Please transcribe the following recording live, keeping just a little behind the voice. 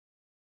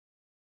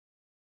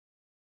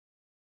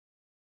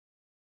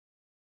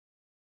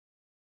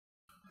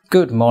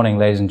Good morning,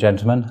 ladies and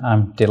gentlemen.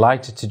 I'm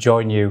delighted to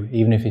join you,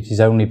 even if it is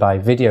only by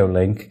video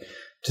link,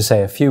 to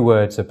say a few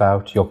words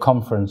about your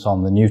conference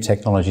on the new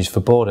technologies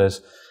for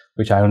borders,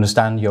 which I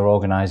understand you're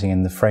organising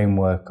in the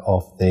framework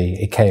of the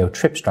ICAO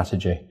trip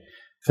strategy.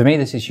 For me,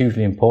 this is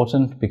hugely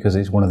important because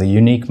it's one of the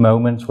unique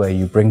moments where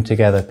you bring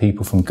together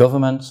people from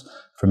governments,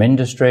 from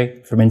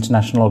industry, from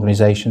international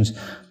organisations,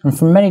 and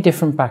from many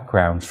different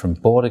backgrounds, from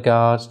border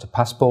guards to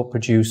passport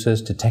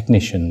producers to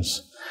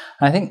technicians.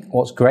 And I think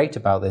what's great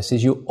about this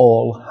is you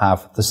all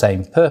have the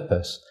same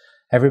purpose.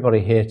 Everybody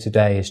here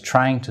today is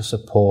trying to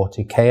support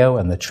ICAO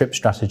and the trip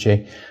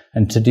strategy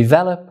and to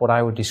develop what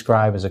I would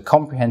describe as a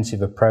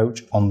comprehensive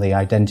approach on the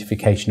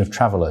identification of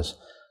travellers,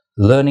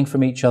 learning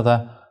from each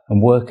other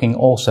and working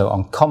also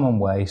on common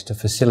ways to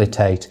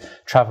facilitate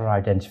traveller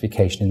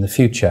identification in the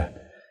future.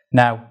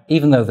 Now,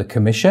 even though the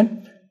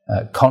Commission,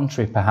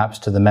 contrary perhaps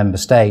to the Member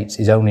States,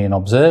 is only an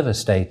observer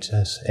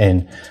status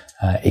in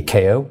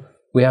ICAO,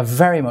 we are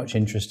very much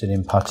interested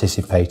in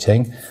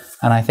participating,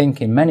 and I think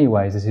in many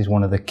ways this is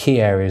one of the key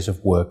areas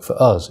of work for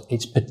us.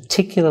 It's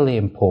particularly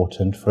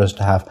important for us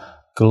to have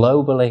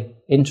globally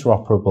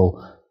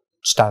interoperable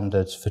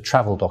standards for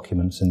travel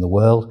documents in the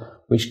world,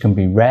 which can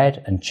be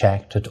read and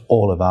checked at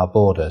all of our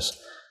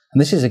borders. And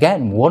this is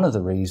again one of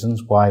the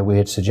reasons why we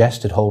had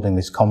suggested holding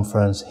this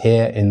conference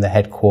here in the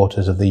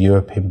headquarters of the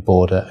European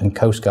Border and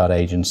Coast Guard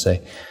Agency.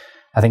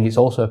 I think it's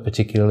also a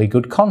particularly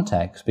good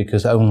context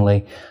because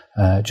only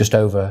just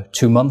over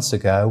 2 months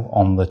ago,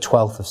 on the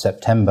 12th of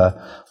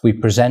September, we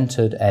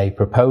presented a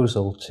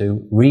proposal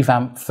to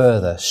revamp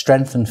further,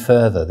 strengthen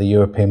further the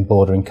European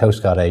Border and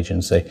Coast Guard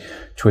Agency,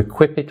 to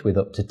equip it with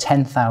up to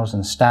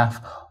 10,000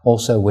 staff,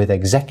 also with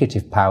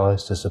executive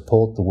powers to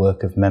support the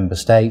work of member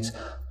states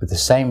with the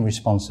same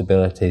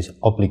responsibilities,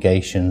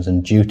 obligations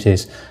and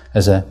duties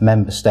as a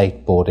member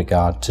state border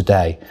guard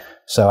today.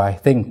 So I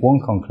think one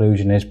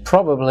conclusion is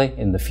probably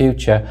in the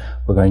future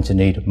we're going to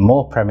need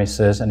more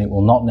premises, and it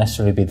will not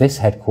necessarily be this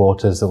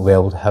headquarters that will be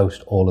able to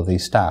host all of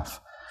these staff.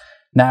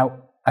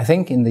 Now, I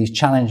think in these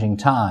challenging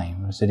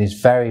times it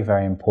is very,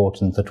 very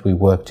important that we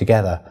work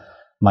together.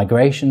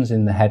 Migration's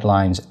in the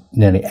headlines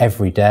nearly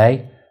every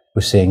day.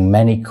 We're seeing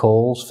many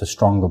calls for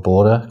stronger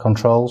border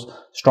controls,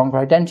 stronger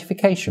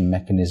identification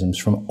mechanisms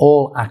from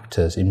all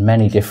actors in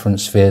many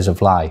different spheres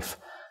of life.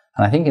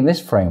 And I think in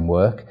this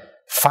framework,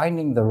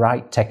 finding the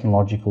right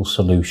technological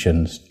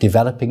solutions,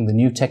 developing the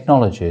new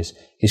technologies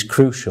is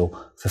crucial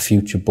for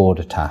future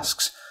border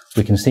tasks.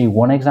 We can see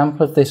one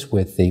example of this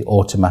with the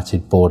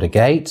automated border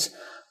gates,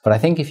 but I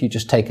think if you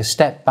just take a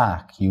step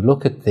back, you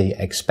look at the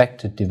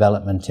expected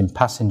development in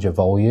passenger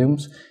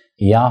volumes.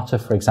 IATA,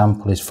 for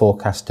example, is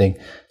forecasting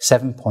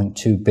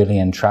 7.2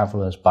 billion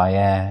travellers by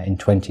air in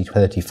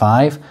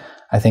 2035.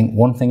 I think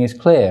one thing is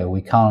clear,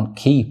 we can't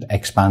keep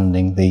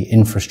expanding the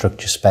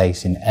infrastructure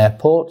space in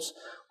airports.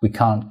 We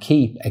can't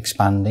keep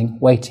expanding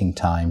waiting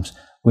times.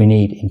 We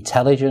need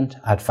intelligent,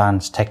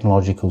 advanced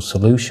technological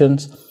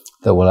solutions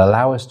that will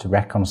allow us to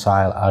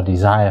reconcile our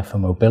desire for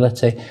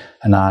mobility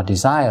and our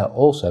desire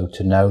also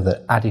to know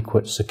that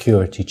adequate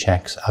security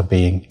checks are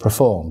being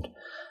performed.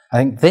 I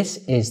think this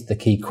is the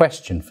key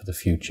question for the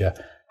future.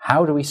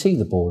 How do we see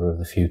the border of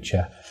the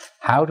future?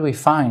 How do we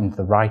find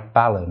the right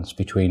balance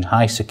between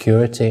high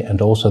security and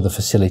also the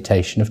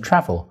facilitation of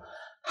travel?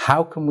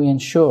 How can we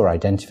ensure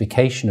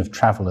identification of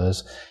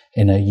travellers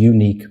in a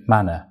unique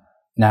manner?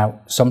 Now,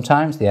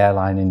 sometimes the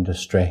airline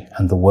industry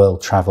and the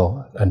World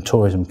Travel and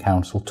Tourism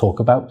Council talk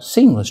about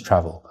seamless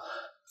travel,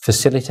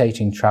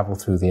 facilitating travel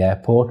through the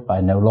airport by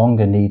no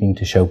longer needing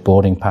to show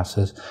boarding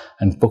passes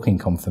and booking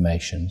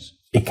confirmations.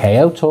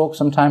 ICAO talks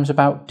sometimes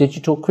about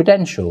digital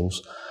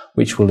credentials,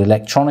 which will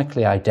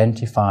electronically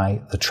identify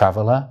the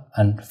traveller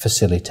and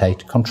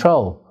facilitate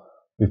control.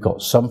 We've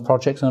got some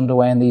projects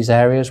underway in these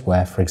areas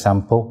where, for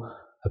example,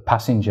 a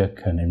passenger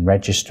can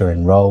register,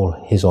 enrol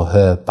his or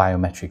her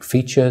biometric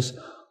features,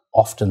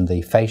 often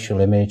the facial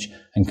image,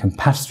 and can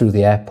pass through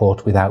the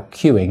airport without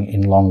queuing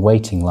in long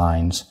waiting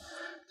lines.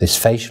 This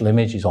facial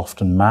image is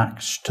often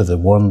matched to the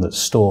one that's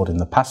stored in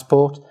the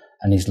passport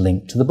and is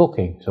linked to the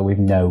booking, so we've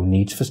no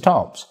need for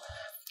stops.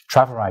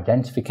 Traveller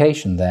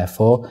identification,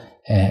 therefore,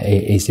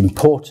 is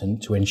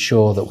important to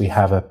ensure that we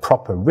have a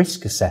proper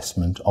risk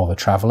assessment of a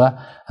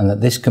traveller and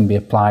that this can be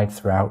applied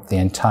throughout the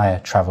entire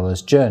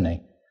traveller's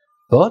journey.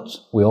 But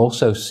we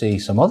also see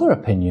some other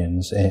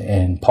opinions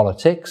in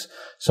politics,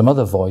 some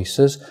other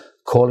voices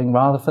calling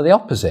rather for the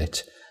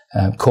opposite,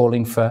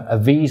 calling for a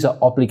visa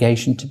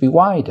obligation to be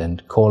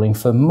widened, calling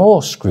for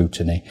more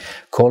scrutiny,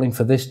 calling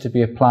for this to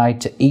be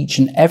applied to each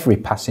and every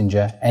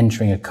passenger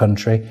entering a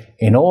country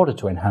in order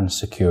to enhance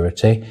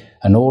security,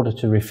 in order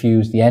to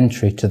refuse the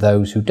entry to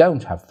those who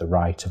don't have the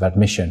right of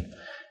admission.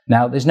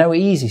 Now, there's no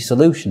easy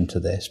solution to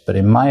this, but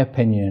in my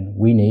opinion,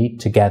 we need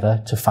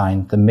together to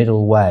find the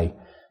middle way.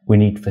 We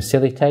need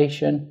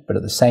facilitation, but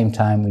at the same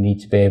time, we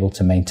need to be able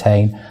to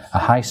maintain a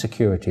high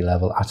security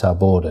level at our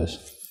borders.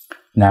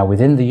 Now,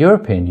 within the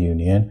European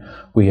Union,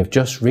 we have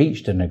just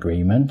reached an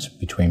agreement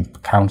between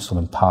Council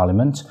and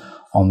Parliament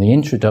on the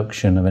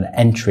introduction of an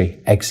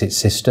entry-exit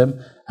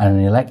system, and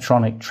an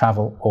electronic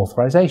travel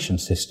authorization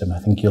system. I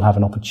think you'll have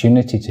an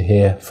opportunity to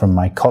hear from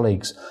my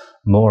colleagues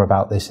more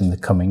about this in the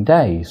coming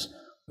days.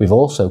 We've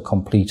also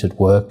completed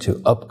work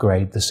to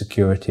upgrade the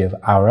security of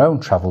our own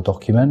travel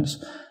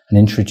documents and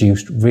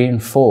introduced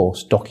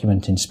reinforced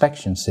document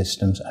inspection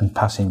systems and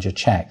passenger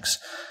checks.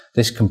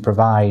 This can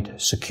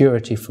provide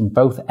security from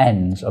both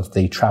ends of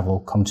the travel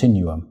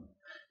continuum.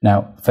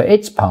 Now, for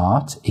its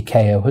part,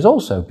 ICAO has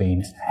also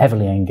been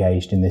heavily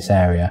engaged in this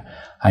area.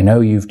 I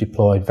know you've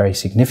deployed very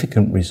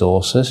significant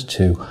resources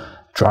to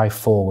drive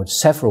forward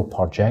several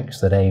projects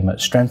that aim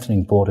at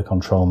strengthening border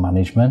control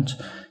management.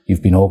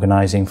 You've been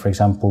organising, for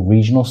example,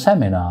 regional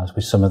seminars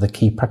with some of the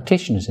key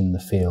practitioners in the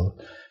field.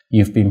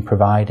 You've been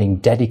providing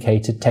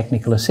dedicated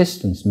technical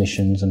assistance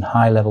missions and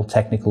high-level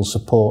technical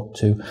support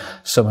to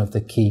some of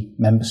the key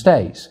member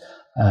states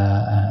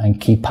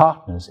and key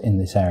partners in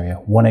this area.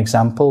 One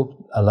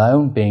example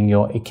alone being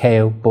your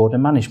ICAO Border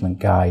Management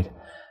Guide.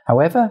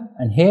 However,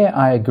 and here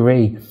I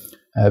agree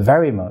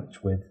very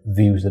much with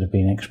views that have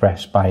been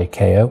expressed by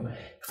ICAO,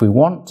 if we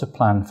want to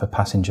plan for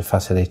passenger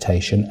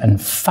facilitation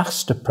and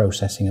faster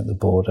processing at the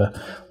border,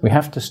 we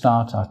have to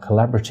start our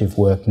collaborative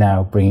work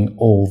now, bringing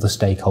all the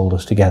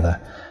stakeholders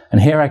together. And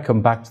here I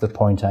come back to the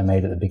point I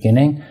made at the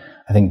beginning.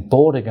 I think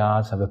border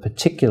guards have a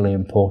particularly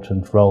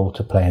important role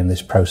to play in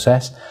this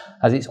process,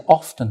 as it's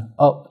often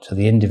up to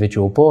the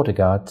individual border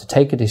guard to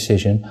take a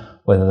decision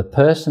whether the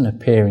person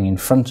appearing in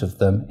front of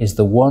them is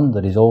the one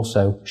that is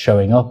also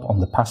showing up on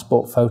the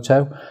passport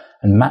photo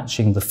and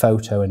matching the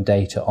photo and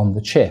data on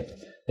the chip.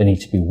 They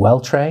need to be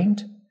well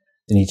trained,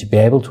 they need to be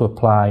able to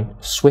apply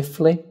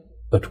swiftly,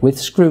 but with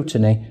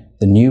scrutiny,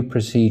 the new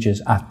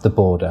procedures at the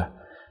border.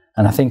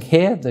 And I think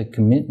here the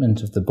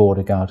commitment of the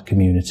border guard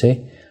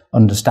community,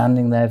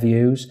 understanding their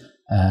views,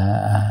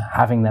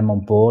 having them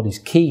on board is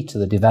key to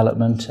the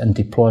development and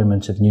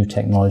deployment of new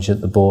technology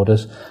at the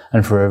borders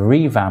and for a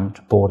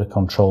revamped border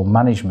control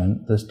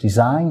management that's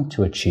designed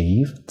to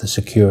achieve the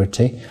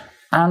security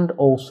and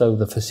also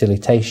the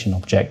facilitation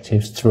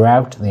objectives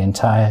throughout the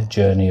entire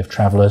journey of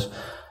travellers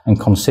and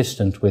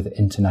consistent with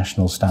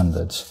international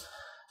standards.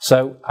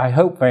 So I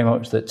hope very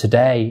much that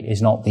today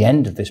is not the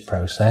end of this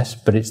process,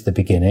 but it's the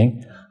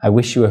beginning. I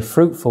wish you a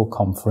fruitful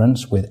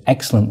conference with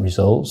excellent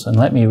results, and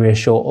let me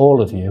reassure all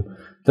of you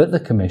that the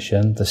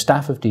Commission, the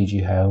staff of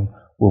DG Home,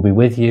 will be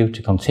with you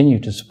to continue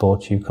to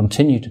support you,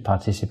 continue to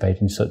participate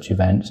in such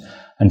events,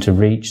 and to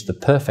reach the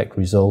perfect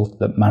result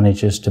that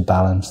manages to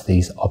balance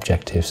these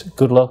objectives.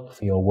 Good luck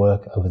for your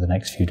work over the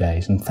next few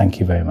days, and thank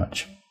you very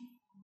much.